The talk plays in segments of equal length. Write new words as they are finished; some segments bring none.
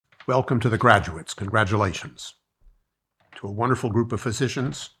Welcome to the graduates. Congratulations. To a wonderful group of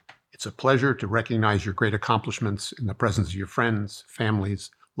physicians, it's a pleasure to recognize your great accomplishments in the presence of your friends,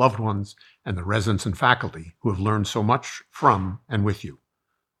 families, loved ones, and the residents and faculty who have learned so much from and with you.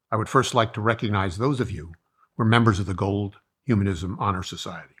 I would first like to recognize those of you who are members of the Gold Humanism Honor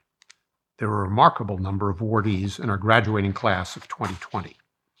Society. There are a remarkable number of awardees in our graduating class of 2020.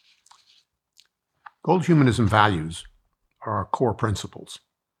 Gold Humanism values are our core principles: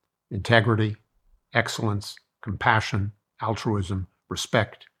 integrity, excellence, compassion, altruism,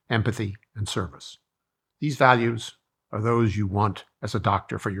 respect, empathy, and service. These values are those you want as a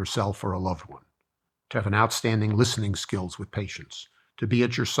doctor for yourself or a loved one: to have an outstanding listening skills with patients, to be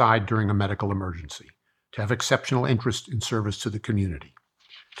at your side during a medical emergency, to have exceptional interest in service to the community,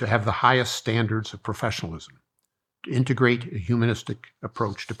 to have the highest standards of professionalism, to integrate a humanistic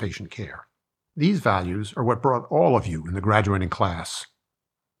approach to patient care. These values are what brought all of you in the graduating class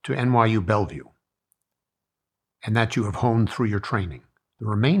to NYU Bellevue, and that you have honed through your training. The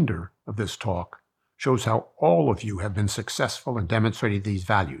remainder of this talk shows how all of you have been successful in demonstrating these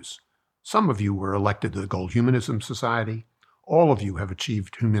values. Some of you were elected to the Gold Humanism Society. All of you have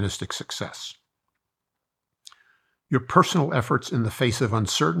achieved humanistic success. Your personal efforts in the face of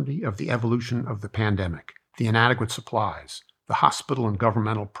uncertainty of the evolution of the pandemic, the inadequate supplies, the hospital and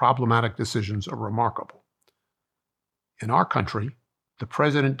governmental problematic decisions are remarkable. In our country, the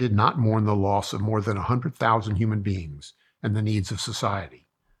president did not mourn the loss of more than 100,000 human beings and the needs of society,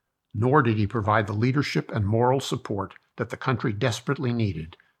 nor did he provide the leadership and moral support that the country desperately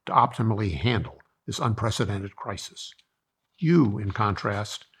needed to optimally handle this unprecedented crisis. You, in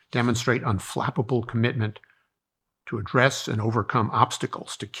contrast, demonstrate unflappable commitment to address and overcome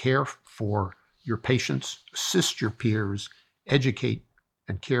obstacles, to care for your patients, assist your peers, educate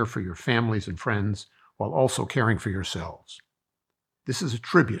and care for your families and friends, while also caring for yourselves. This is a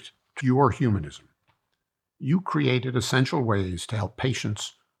tribute to your humanism. You created essential ways to help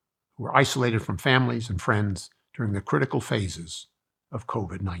patients who were isolated from families and friends during the critical phases of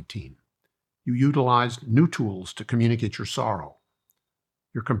COVID-19. You utilized new tools to communicate your sorrow,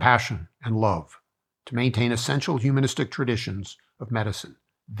 your compassion and love, to maintain essential humanistic traditions of medicine.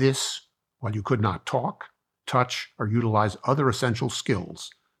 This, while you could not talk, touch, or utilize other essential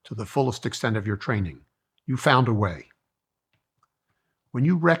skills to the fullest extent of your training, you found a way. When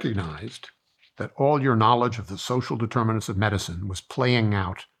you recognized that all your knowledge of the social determinants of medicine was playing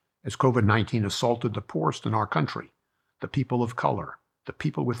out as COVID-19 assaulted the poorest in our country, the people of color, the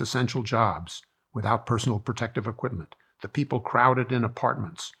people with essential jobs without personal protective equipment, the people crowded in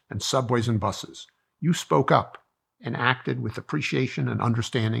apartments and subways and buses, you spoke up and acted with appreciation and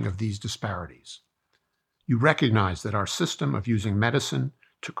understanding of these disparities. You recognized that our system of using medicine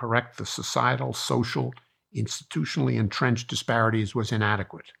to correct the societal, social, institutionally entrenched disparities was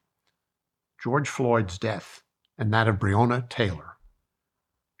inadequate. George Floyd's death and that of Breonna Taylor,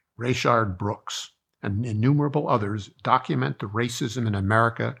 Rayshard Brooks, and innumerable others document the racism in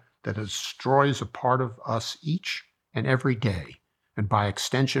America that destroys a part of us each and every day, and by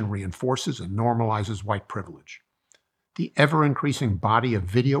extension reinforces and normalizes white privilege. The ever-increasing body of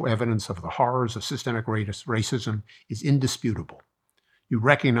video evidence of the horrors of systemic racism is indisputable. You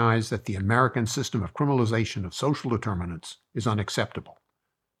recognize that the American system of criminalization of social determinants is unacceptable.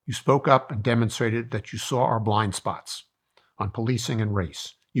 You spoke up and demonstrated that you saw our blind spots on policing and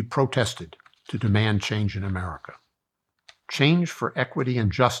race. You protested to demand change in America. Change for equity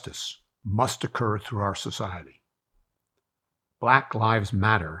and justice must occur through our society. Black Lives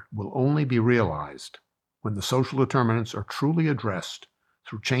Matter will only be realized when the social determinants are truly addressed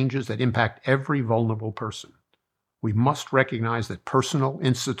through changes that impact every vulnerable person. We must recognize that personal,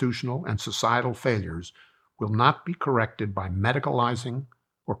 institutional, and societal failures will not be corrected by medicalizing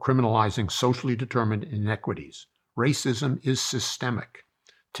or criminalizing socially determined inequities. Racism is systemic.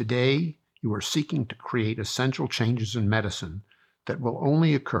 Today, you are seeking to create essential changes in medicine that will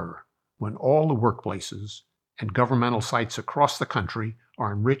only occur when all the workplaces and governmental sites across the country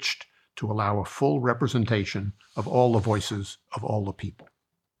are enriched to allow a full representation of all the voices of all the people.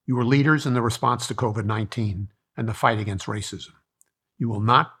 You were leaders in the response to COVID-19 and the fight against racism. You will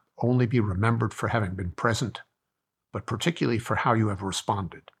not only be remembered for having been present, but particularly for how you have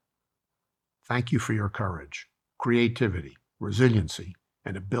responded. Thank you for your courage, creativity, resiliency,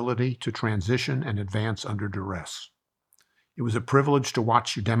 and ability to transition and advance under duress. It was a privilege to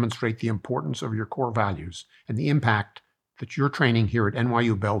watch you demonstrate the importance of your core values and the impact that your training here at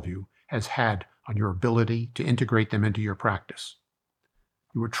NYU Bellevue has had on your ability to integrate them into your practice.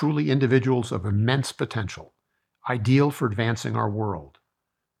 You are truly individuals of immense potential, ideal for advancing our world.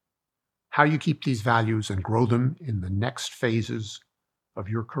 How you keep these values and grow them in the next phases of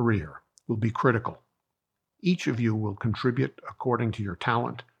your career will be critical. Each of you will contribute according to your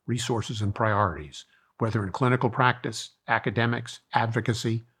talent, resources, and priorities, whether in clinical practice, academics,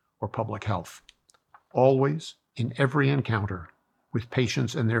 advocacy, or public health. Always, in every encounter with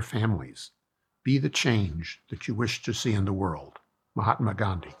patients and their families, be the change that you wish to see in the world. Mahatma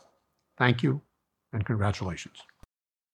Gandhi. Thank you and congratulations.